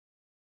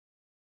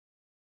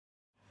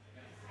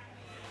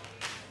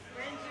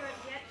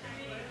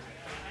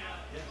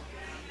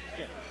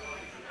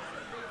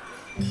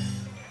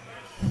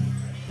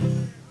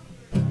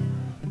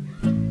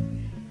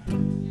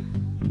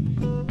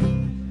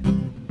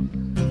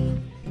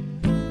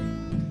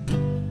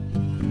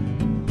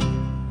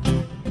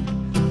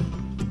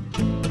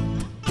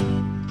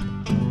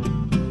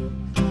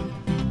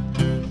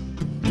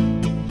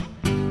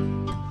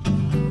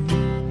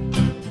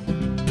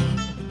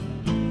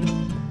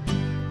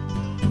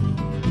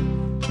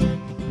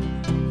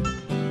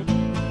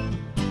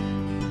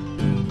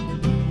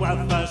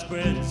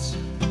spreads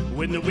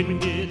when the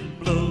wind it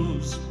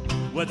blows.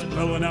 What's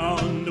blowing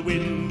on the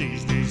wind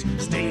these days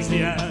stings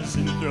the eyes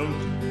and throat.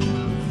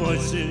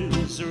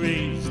 Voices are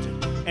raised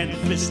and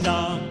fists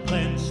are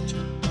clenched.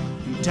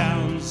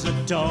 Towns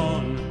are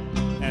torn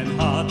and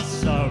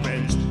hearts are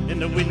wrenched,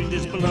 and the wind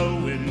is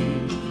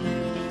blowing.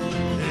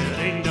 It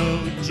ain't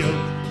no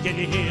joke. Can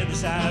you hear the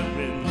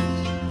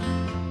sirens?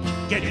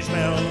 Can you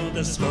smell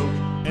the smoke?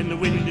 And the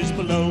wind is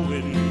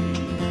blowing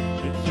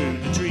through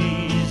the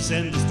trees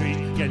and the street.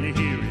 Can you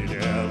hear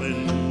it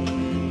howling?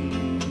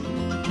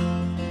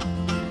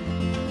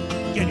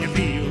 Can you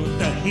feel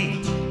the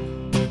heat?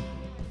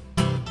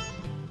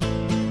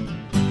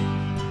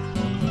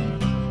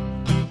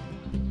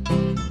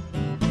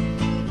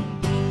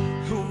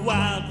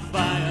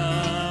 Wildfire,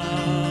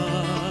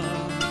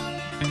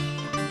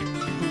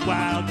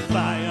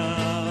 wildfire,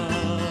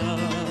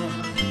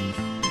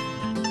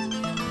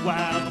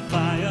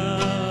 wildfire,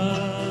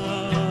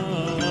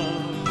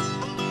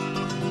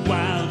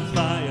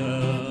 wildfire.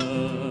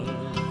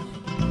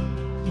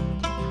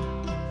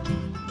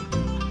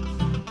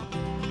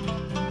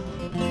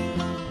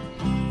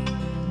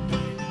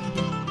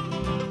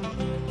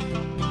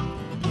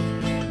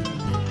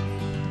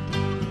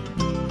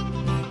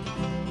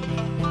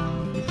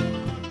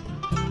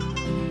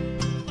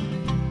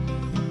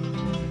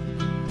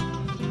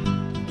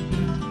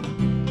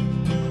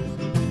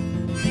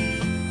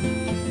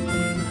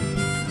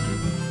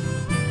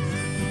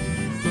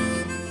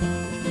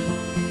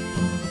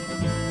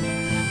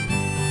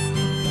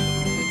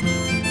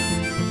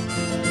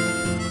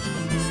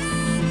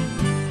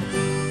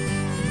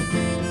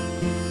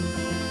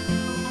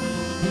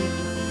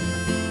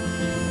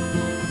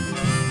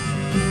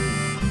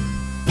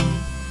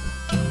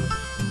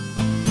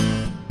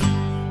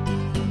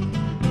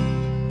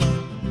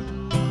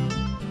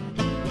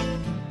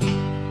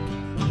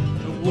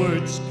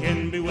 Words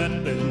can be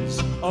weapons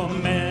or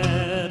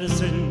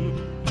medicine.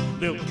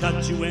 They'll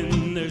cut you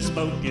when they're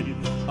spoken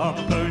or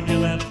burn you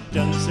left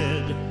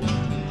unsaid.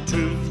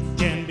 Truth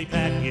can be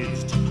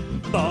packaged,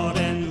 bought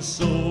and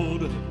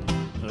sold.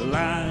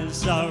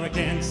 Lies are a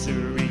cancer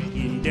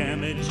wreaking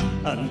damage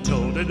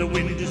untold, and the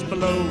wind is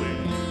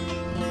blowing.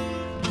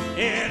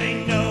 It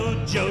ain't no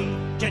joke.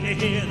 Can you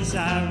hear the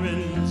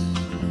sirens?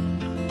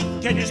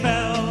 Can you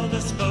smell the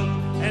smoke?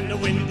 And the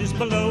wind is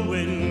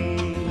blowing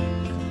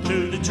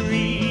through the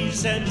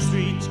trees and the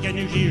streets. Can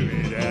you hear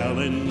it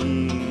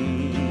howling?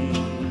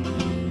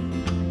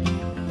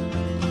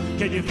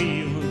 Can you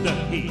feel the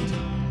heat?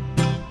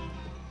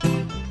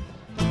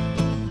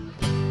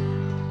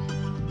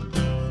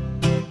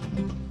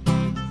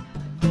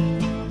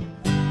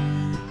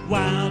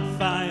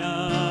 Wildfire,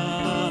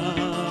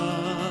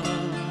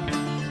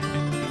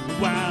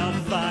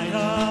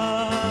 wildfire,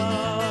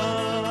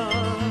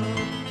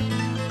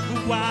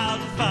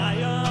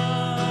 wildfire.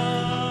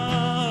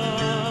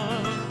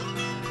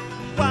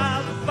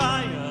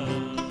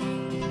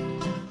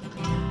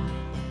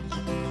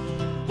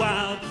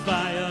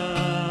 Wildfire,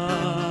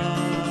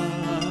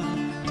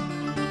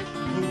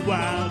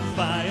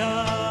 wildfire,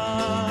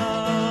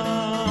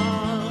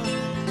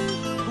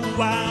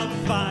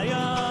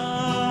 wildfire.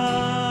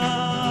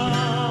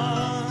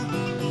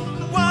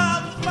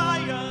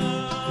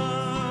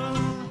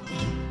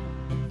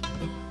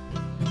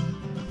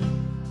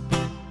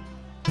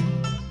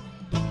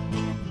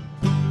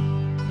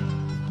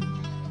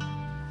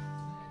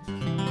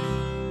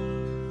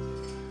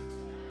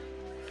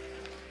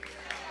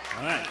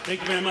 All right, thank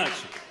you very much.